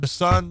the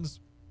Suns,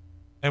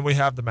 and we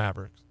have the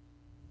Mavericks.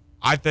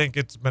 I think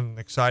it's been an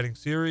exciting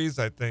series.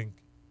 I think,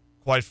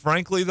 quite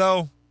frankly,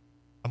 though,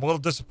 I'm a little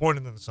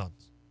disappointed in the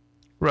Suns.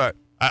 Right.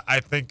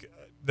 I think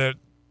that,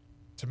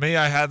 to me,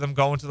 I had them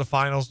going to the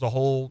finals the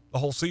whole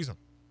season.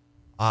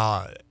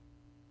 And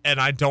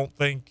I don't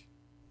think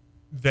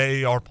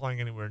they are playing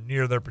anywhere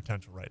near their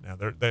potential right now.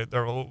 They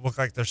look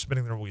like they're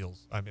spinning their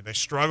wheels. I mean, they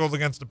struggled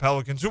against the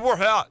Pelicans, who were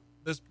hot.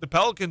 The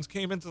Pelicans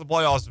came into the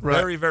playoffs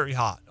very, very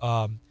hot.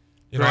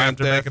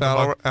 After making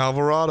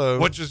Alvarado,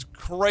 which is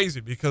crazy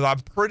because I'm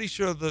pretty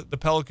sure the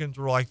Pelicans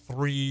were like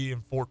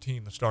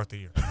 3-14 to start the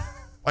year.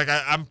 Like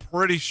I'm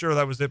pretty sure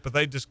that was it, but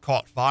they just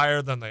caught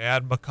fire. Then they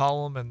added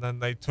McCollum, and then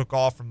they took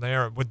off from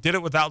there. But did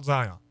it without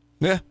Zion.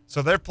 Yeah.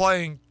 So they're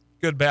playing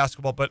good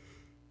basketball, but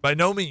by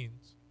no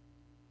means.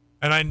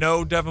 And I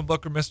know Devin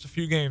Booker missed a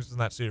few games in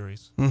that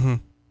series. Mm-hmm.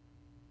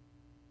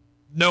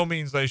 No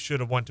means they should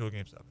have went to a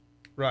Game 7.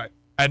 Right.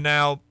 And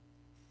now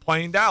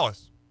playing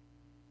Dallas.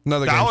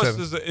 Another Dallas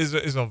Game 7.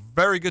 is a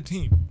very good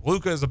team.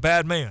 Luka is a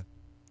bad man.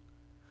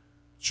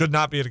 Should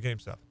not be at a Game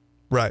 7.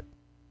 Right.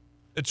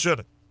 It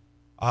shouldn't.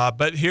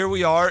 But here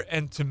we are,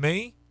 and to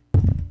me,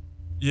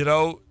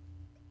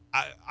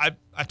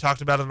 I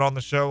talked about it on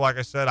the show. Like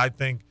I said, I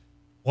think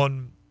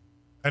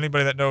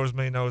anybody that knows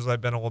me knows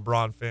I've been a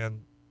LeBron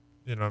fan,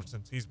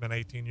 since he's been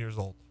 18 years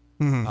old.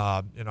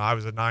 Mm-hmm. I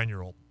was a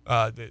 9-year-old.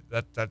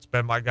 That's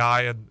been my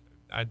guy, and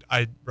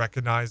I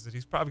recognize that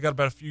he's probably got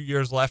about a few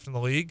years left in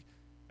the league.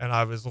 And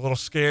I was a little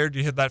scared.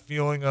 You hit that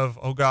feeling of,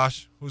 oh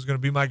gosh, who's going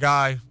to be my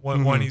guy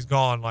when he's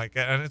gone?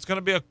 And it's going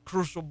to be a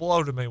crucial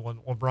blow to me when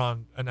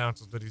LeBron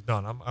announces that he's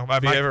done.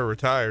 If he ever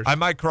retires, I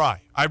might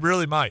cry. I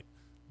really might.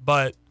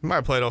 But he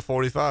might play till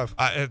 45.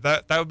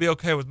 That would be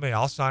okay with me.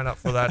 I'll sign up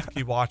for that to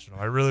keep watching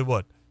him. I really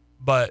would.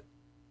 But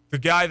the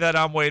guy that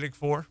I'm waiting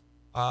for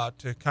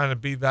to kind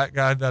of be that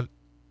guy that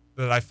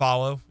I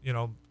follow,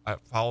 I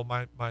follow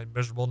my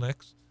miserable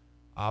Knicks.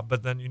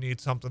 But then you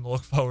need something to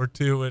look forward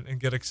to and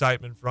get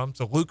excitement from.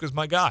 So Luka's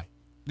my guy.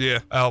 Yeah.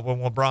 When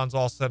LeBron's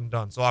all said and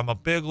done. So I'm a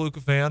big Luka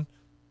fan.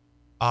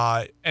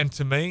 And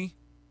to me,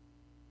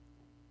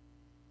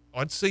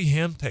 let's see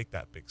him take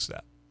that big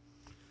step.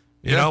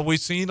 We've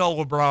seen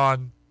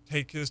LeBron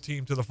take his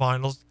team to the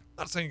finals.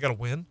 Not saying you got to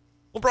win.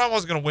 LeBron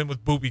wasn't going to win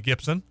with Boobie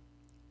Gibson.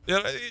 You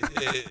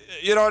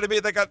know what I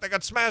mean? They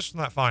got smashed in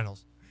that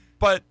finals.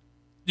 But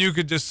you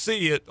could just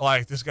see it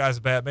like this guy's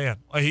a bad man.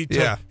 Like he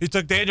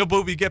took Daniel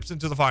Boobie Gibson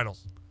to the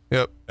finals.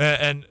 Yep.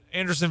 And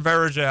Anderson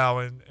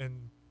Varejao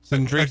and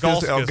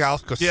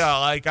Ilgauskas. Yeah,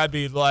 like I'd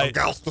be like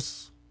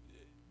Ilgauskas.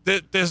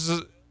 This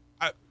is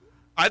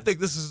I think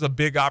this is a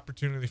big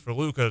opportunity for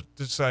Luka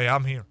to say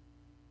I'm here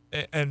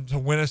and to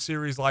win a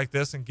series like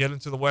this and get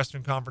into the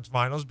Western Conference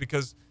Finals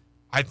because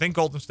I think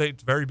Golden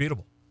State's very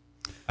beatable.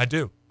 I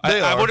do.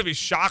 I wouldn't be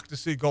shocked to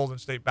see Golden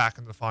State back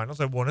in the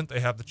finals. I wouldn't. They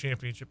have the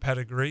championship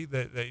pedigree.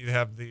 They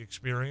have the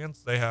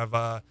experience. They have,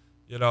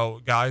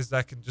 guys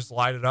that can just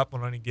light it up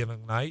on any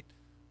given night.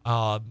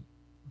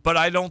 But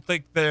I don't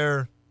think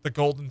they're the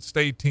Golden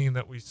State team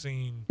that we've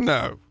seen.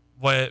 No.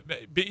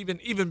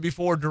 Even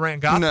before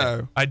Durant got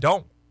there. I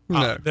don't.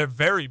 No. They're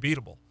very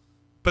beatable.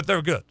 But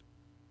they're good.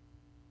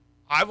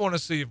 I want to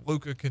see if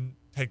Luka can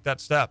take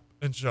that step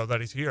and show that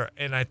he's here.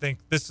 And I think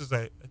this is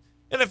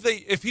and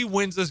if he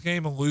wins this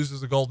game and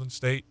loses to Golden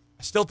State,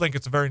 I still think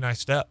it's a very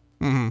nice step.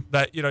 Mm-hmm.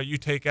 That you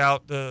take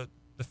out the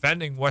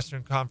defending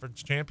Western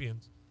Conference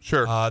champions,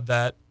 sure,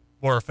 that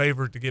were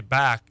favored to get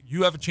back.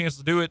 You have a chance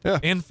to do it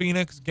in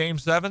Phoenix, Game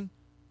 7.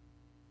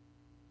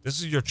 This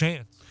is your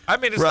chance. I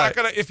mean, it's not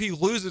gonna. If he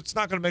loses, it's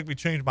not gonna make me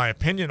change my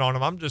opinion on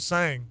him. I'm just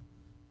saying,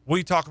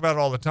 we talk about it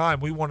all the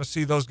time. We want to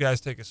see those guys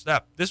take a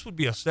step. This would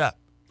be a step.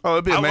 Oh,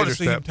 it'd be a major step. I want to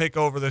see him take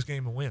over this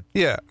game and win.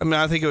 Yeah, I mean,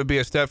 I think it would be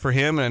a step for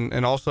him,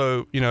 and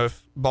also,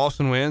 if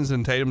Boston wins,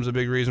 and Tatum's a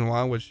big reason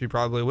why, which he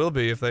probably will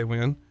be if they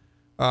win.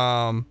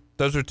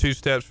 Those are 2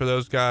 steps for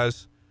those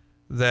guys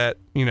that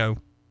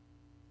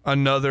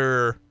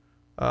another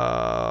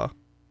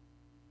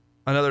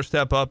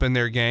step up in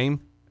their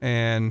game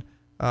and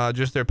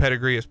just their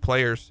pedigree as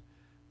players.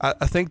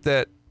 I think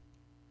that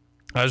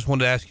I just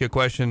wanted to ask you a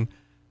question,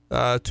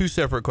 2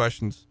 separate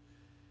questions.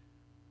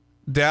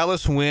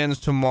 Dallas wins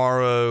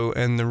tomorrow,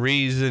 and the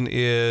reason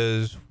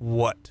is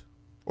what?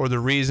 Or the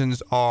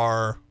reasons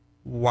are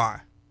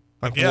why?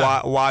 Like,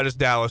 why does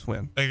Dallas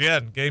win?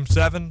 Again, Game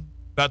 7,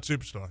 about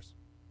superstars.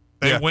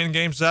 They win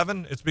Game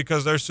 7, it's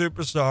because their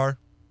superstar,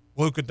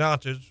 Luka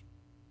Doncic,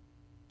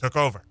 took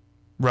over.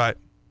 Right.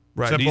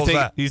 Simple as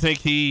that. Do you think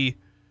he...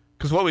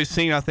 Because what we've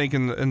seen, I think,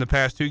 in the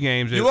past 2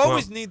 games... You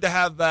always need to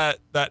have that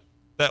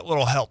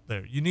little help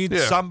there. You need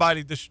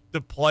somebody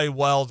to play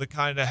well to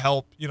kind of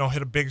help,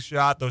 hit a big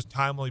shot, those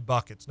timely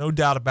buckets. No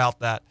doubt about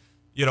that.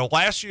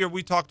 Last year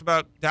we talked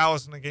about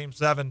Dallas in the Game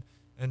 7,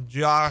 and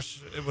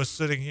Josh was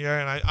sitting here,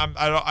 and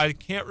I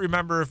can't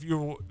remember if you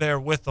were there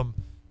with him,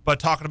 but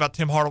talking about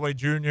Tim Hardaway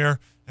Jr.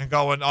 and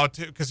going,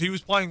 because he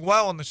was playing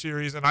well in the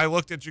series, and I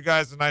looked at you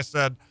guys and I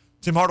said,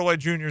 Tim Hardaway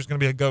Jr. is going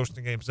to be a ghost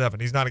in Game 7.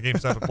 He's not a Game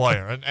 7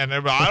 player. And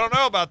I don't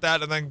know about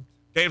that. And then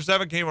Game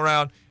 7 came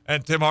around,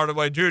 and Tim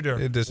Hardaway Jr.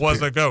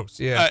 was a ghost.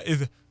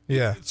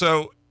 Yeah.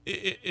 So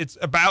it's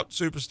about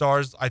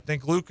superstars. I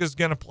think Luka's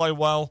going to play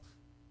well.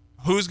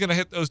 Who's going to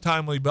hit those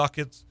timely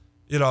buckets?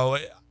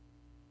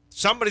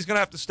 Somebody's going to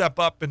have to step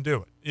up and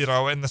do it.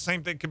 And the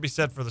same thing can be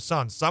said for the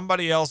Suns.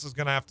 Somebody else is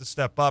going to have to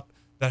step up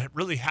that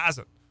really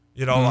hasn't.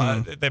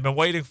 They've been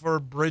waiting for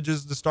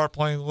Bridges to start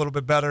playing a little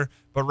bit better,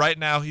 but right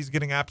now he's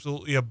getting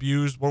absolutely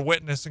abused. We're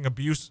witnessing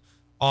abuse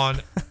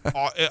on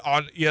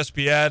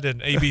ESPN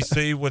and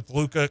ABC with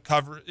Luka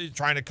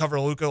trying to cover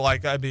Luka.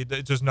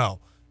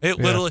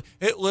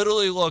 It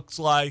literally looks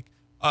like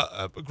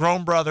a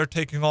grown brother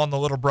taking on the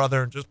little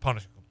brother and just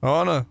punishing him.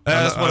 Oh, I know.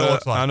 That's what it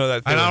looks like. I know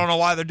that feeling. And I don't know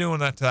why they're doing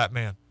that to that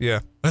man.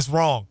 Yeah. That's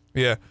wrong.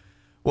 Yeah.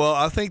 Well,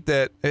 I think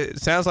that it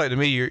sounds like to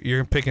me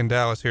you're picking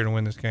Dallas here to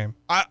win this game.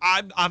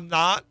 I'm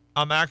not.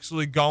 I'm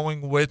actually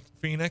going with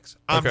Phoenix.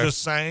 I'm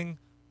just saying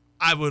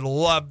I would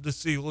love to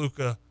see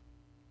Luka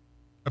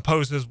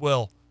oppose his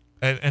will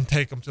and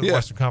take him to the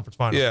Western Conference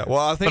Finals. Yeah,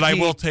 well, I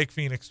will take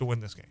Phoenix to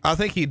win this game. I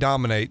think he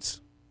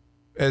dominates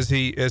as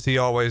he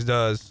always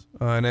does,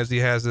 and as he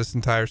has this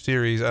entire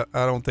series. I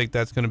don't think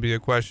that's going to be a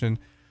question.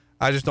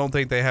 I just don't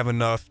think they have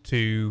enough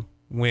to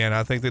win.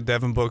 I think that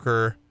Devin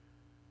Booker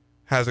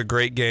has a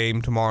great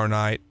game tomorrow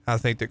night. I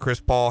think that Chris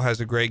Paul has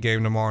a great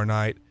game tomorrow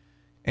night.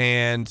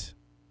 And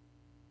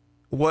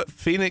what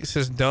Phoenix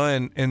has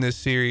done in this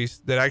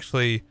series that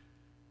actually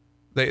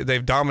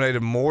they've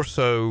dominated more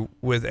so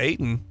with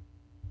Ayton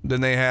than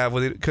they have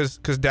with it because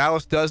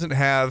Dallas doesn't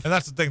have. And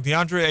that's the thing.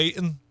 DeAndre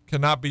Ayton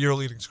cannot be your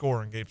leading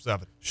scorer in Game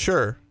 7.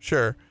 Sure.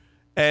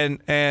 But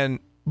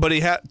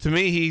to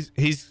me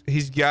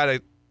he's got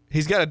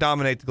to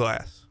dominate the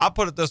glass. I'll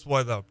put it this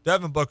way though.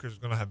 Devin Booker is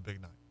going to have a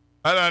big night.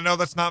 I know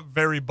that's not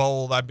very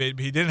bold. He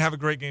didn't have a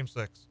great Game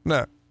 6.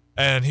 No.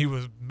 And he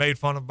was made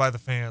fun of by the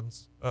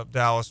fans of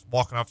Dallas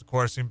walking off the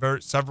court. I've seen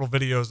several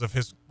videos of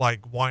his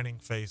whining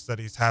face that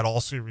he's had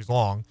all series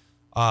long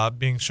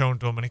being shown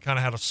to him, and he kind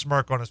of had a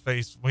smirk on his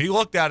face. When he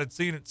looked at it,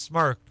 seeing it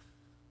smirk,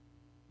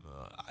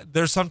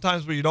 there's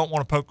sometimes where you don't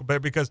want to poke a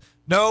bear because,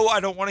 no, I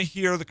don't want to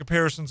hear the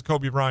comparisons to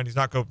Kobe Bryant. He's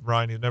not Kobe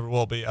Bryant. He never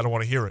will be. I don't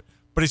want to hear it.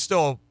 But he's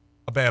still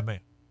a bad man.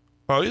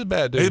 Oh, he's a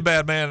bad dude. He's a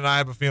bad man, and I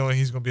have a feeling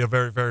he's going to be a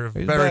very, very,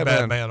 very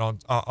bad man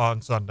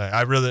on Sunday.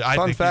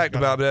 Fun fact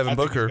about Devin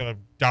Booker. He's going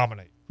to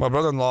dominate. My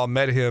brother-in-law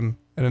met him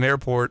at an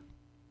airport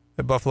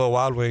at Buffalo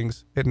Wild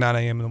Wings at 9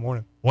 a.m. in the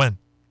morning. When?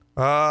 It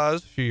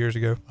was a few years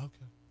ago.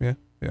 Okay.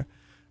 Yeah.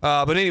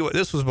 But anyway,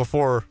 this was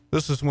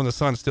when the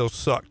Suns still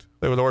sucked.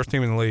 They were the worst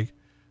team in the league.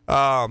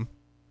 But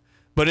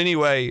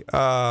anyway,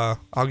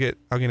 I'll get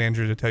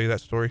Andrew to tell you that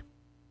story.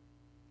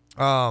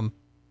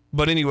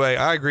 But anyway,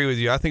 I agree with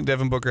you. I think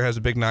Devin Booker has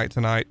a big night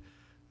tonight.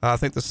 I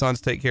think the Suns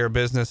take care of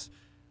business.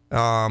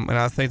 And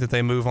I think that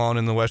they move on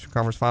in the Western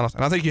Conference Finals.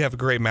 And I think you have a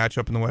great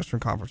matchup in the Western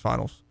Conference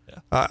Finals.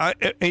 Yeah.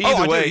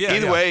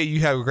 Either way,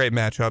 you have a great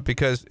matchup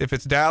because if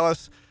it's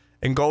Dallas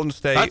and Golden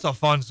State, that's a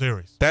fun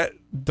series.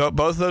 Both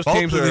of those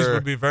teams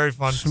would be very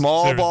fun.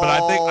 Small series, ball.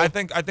 But I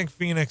think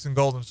Phoenix and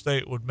Golden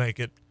State would make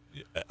it.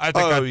 I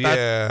think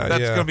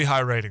that's going to be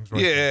high ratings.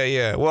 Right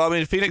Yeah. Well, I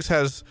mean, Phoenix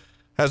has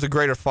a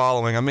greater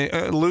following. I mean,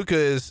 Luka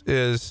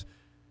has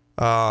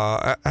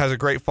a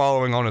great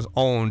following on his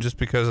own just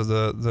because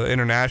of the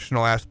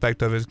international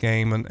aspect of his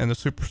game and the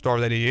superstar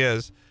that he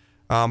is.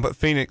 But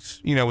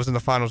Phoenix, was in the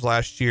finals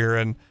last year,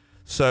 and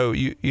so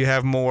you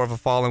have more of a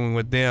following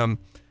with them.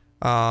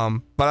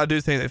 But I do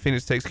think that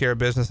Phoenix takes care of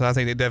business, and I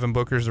think that Devin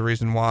Booker is the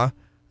reason why.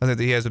 I think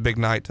that he has a big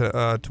night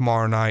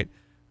tomorrow night.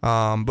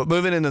 But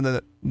moving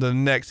into the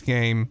next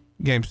game,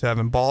 Game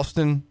 7,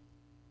 Boston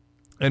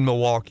and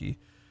Milwaukee.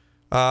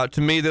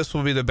 To me, this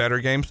will be the better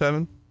Game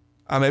 7.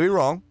 I may be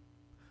wrong,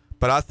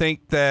 but I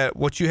think that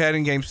what you had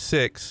in Game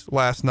 6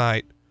 last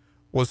night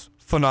was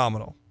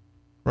phenomenal,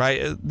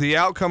 right? The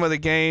outcome of the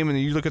game, and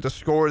you look at the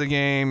score of the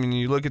game, and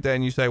you look at that,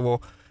 and you say,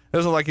 well, it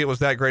wasn't like it was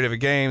that great of a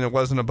game. It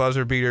wasn't a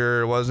buzzer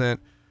beater. It wasn't.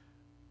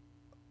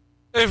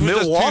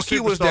 Milwaukee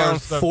was down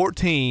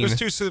 14. There's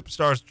two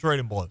superstars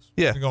trading blows.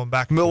 Yeah. Going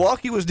back.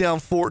 Milwaukee was down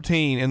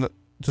 14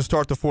 to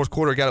start the fourth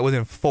quarter, got it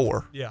within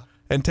 4. Yeah.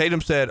 And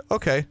Tatum said,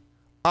 okay,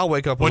 I'll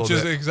wake up a little bit.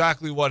 Which is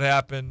exactly what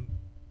happened.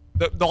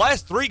 The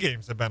last 3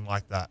 games have been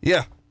like that.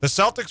 Yeah. The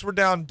Celtics were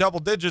down double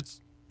digits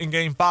in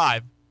Game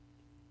 5.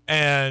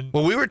 And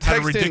we were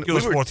texting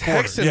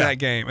that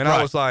game, and right.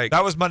 I was like,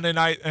 that was Monday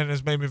night, and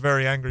it's made me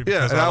very angry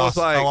because I was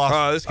like,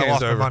 oh, this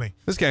game's over. Money.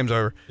 This game's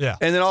over. Yeah.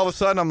 And then all of a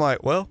sudden, I'm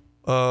like, well,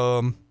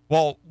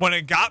 when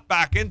it got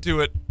back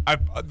into it,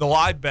 the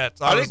live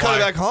bets, I didn't cut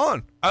it back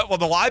on.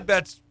 The live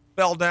bets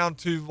fell down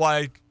to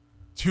like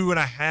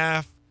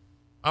 2.5,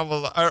 or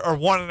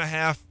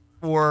 1.5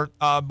 for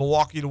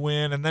Milwaukee to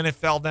win, and then it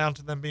fell down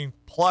to them being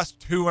plus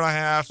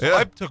 2.5. So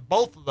I took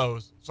both of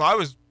those. So I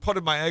was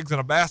putting my eggs in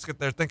a basket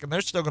there, thinking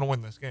they're still going to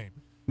win this game.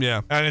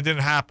 Yeah, and it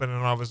didn't happen,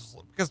 and I was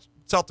because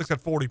Celtics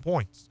had 40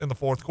 points in the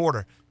fourth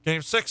quarter.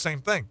 Game 6,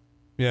 same thing.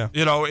 Yeah,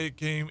 it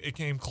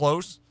came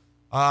close,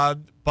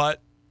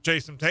 but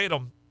Jason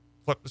Tatum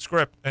flipped the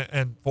script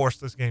and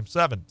forced this Game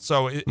 7.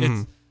 So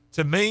it's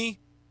to me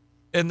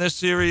in this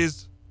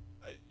series,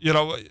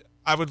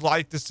 I would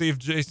like to see if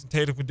Jason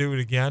Tatum can do it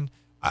again.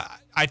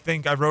 I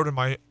think I wrote in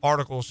my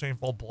article,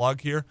 shameful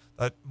plug here,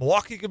 that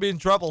Milwaukee could be in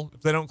trouble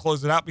if they don't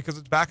close it out because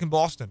it's back in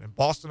Boston. And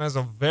Boston has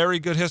a very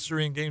good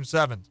history in Game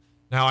 7.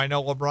 Now, I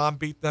know LeBron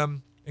beat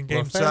them in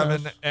Game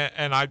 7.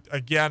 And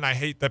I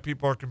hate that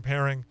people are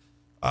comparing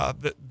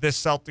this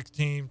Celtics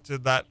team to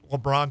that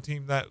LeBron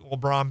team that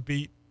LeBron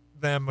beat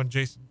them when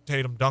Jason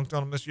Tatum dunked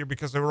on them this year,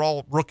 because they were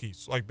all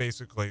rookies, like,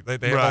 basically. They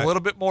have a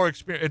little bit more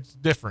experience. It's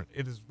different.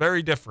 It is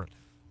very different.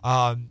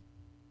 I'll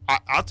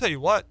tell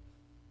you what.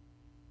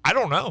 I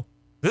don't know.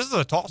 This is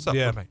a toss-up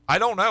for me. I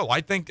don't know.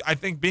 I think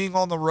being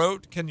on the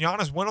road, can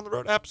Giannis win on the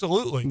road?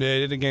 Absolutely. Yeah,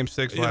 he did in Game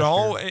 6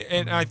 last year.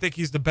 And I think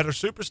he's the better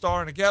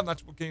superstar. And again,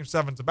 that's what Game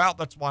 7's about.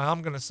 That's why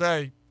I'm going to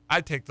say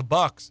I take the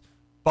Bucks.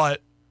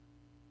 But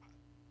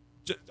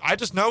I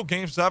just know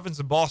Game 7s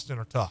in Boston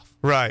are tough.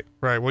 Right.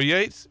 Well,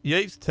 Yates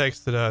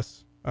texted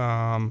us,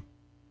 and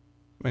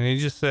he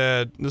just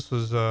said, this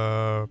was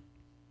about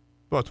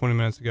 20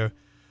 minutes ago,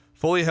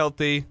 fully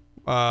healthy.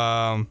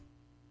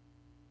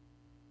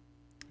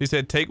 He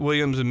said, take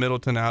Williams and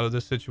Middleton out of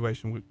this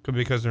situation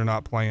because they're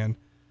not playing.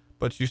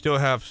 But you still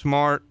have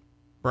Smart,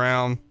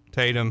 Brown,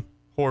 Tatum,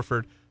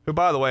 Horford, who,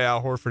 by the way,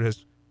 Al Horford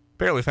has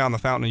barely found the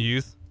fountain of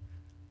youth.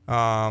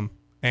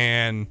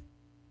 And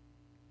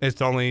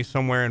it's only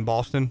somewhere in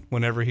Boston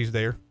whenever he's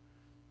there.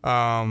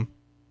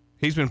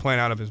 He's been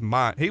playing out of his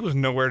mind. He was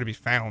nowhere to be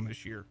found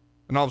this year.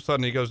 And all of a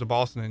sudden he goes to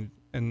Boston,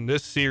 and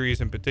this series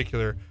in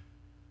particular,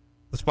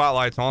 the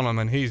spotlight's on him,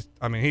 and he's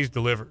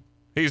delivered.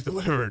 He's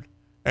delivered.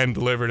 And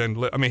delivered,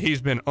 he's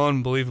been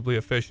unbelievably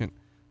efficient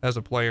as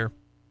a player.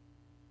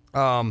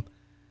 The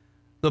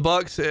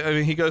Bucks,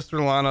 he goes through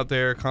the lineup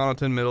there: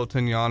 Connaughton,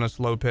 Middleton, Giannis,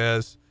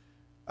 Lopez.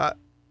 I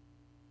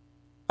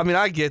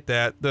get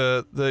that.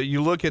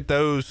 You look at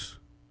those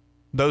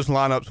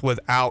lineups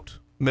without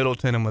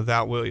Middleton and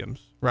without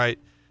Williams, right?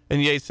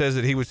 And Yates says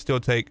that he would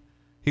still take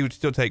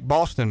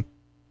Boston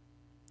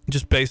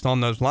just based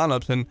on those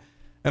lineups, and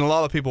a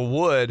lot of people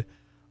would,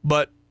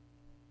 but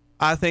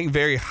I think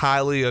very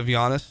highly of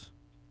Giannis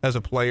as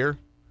a player,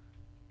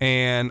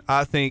 and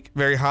I think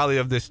very highly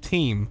of this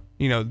team.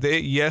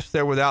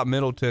 They're without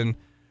Middleton,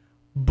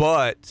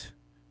 but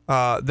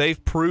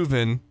they've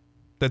proven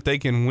that they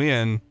can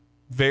win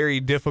very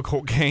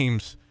difficult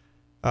games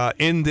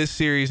in this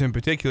series in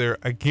particular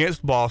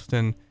against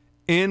Boston,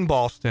 in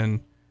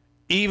Boston,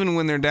 even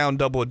when they're down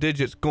double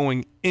digits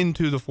going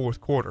into the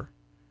fourth quarter.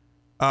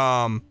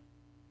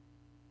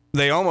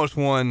 They almost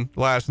won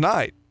last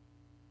night.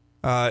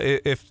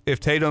 If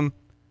Tatum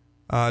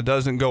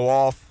doesn't go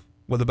off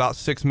with about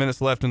 6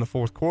 minutes left in the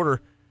fourth quarter,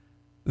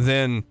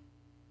 then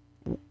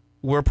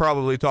we're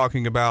probably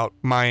talking about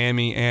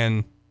Miami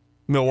and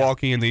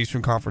Milwaukee in the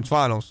Eastern Conference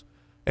Finals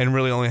and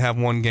really only have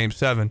one Game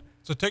 7.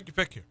 So take your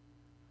pick here.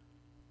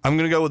 I'm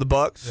going to go with the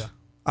Bucks. Yeah.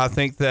 I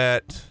think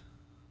that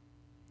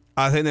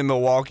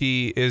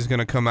Milwaukee is going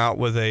to come out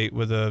with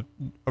a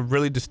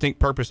really distinct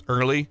purpose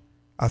early.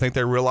 I think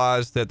they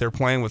realize that they're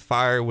playing with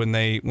fire when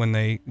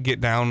they get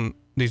down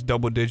these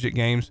double-digit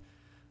games.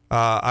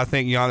 I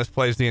think Giannis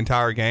plays the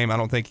entire game. I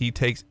don't think he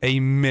takes a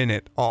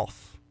minute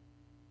off.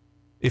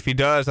 If he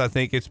does, I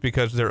think it's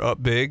because they're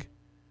up big,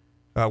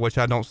 which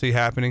I don't see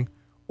happening,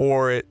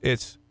 or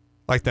it's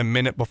like the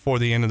minute before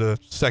the end of the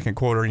second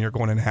quarter and you're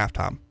going into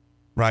halftime,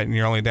 right? And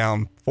you're only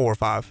down 4 or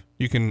 5.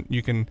 You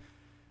can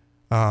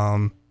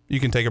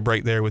take a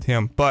break there with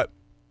him. But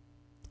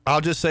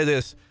I'll just say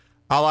this: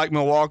 I like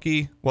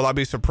Milwaukee. Will I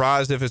be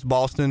surprised if it's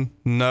Boston?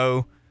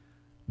 No,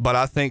 but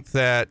I think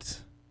that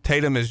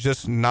Tatum is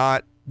just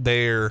not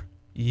there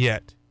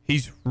yet.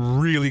 He's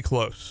really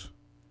close,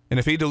 and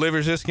if he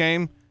delivers this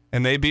game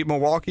and they beat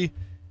Milwaukee,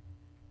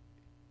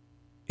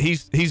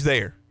 he's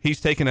there. He's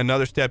taking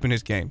another step in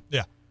his game.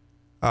 Yeah.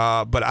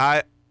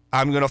 But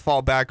I'm gonna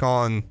fall back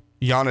on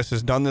Giannis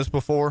has done this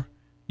before.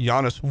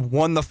 Giannis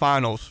won the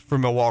finals for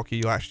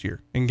Milwaukee last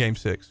year in Game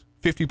 6,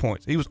 50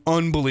 points. He was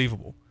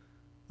unbelievable.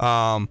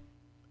 And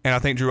I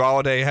think Drew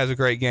Holiday has a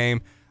great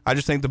game. I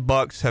just think the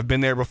Bucks have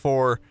been there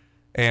before,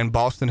 and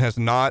Boston has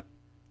not.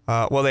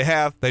 Well, they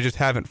have. They just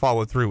haven't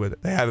followed through with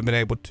it. They haven't been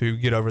able to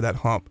get over that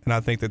hump, and I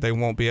think that they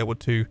won't be able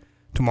to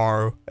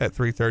tomorrow at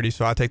 3:30.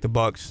 So I take the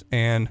Bucks,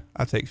 and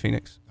I take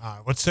Phoenix. All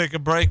right, let's take a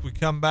break. We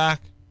come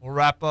back. We'll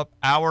wrap up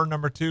hour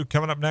number 2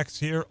 coming up next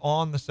here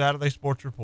on the Saturday Sports Report.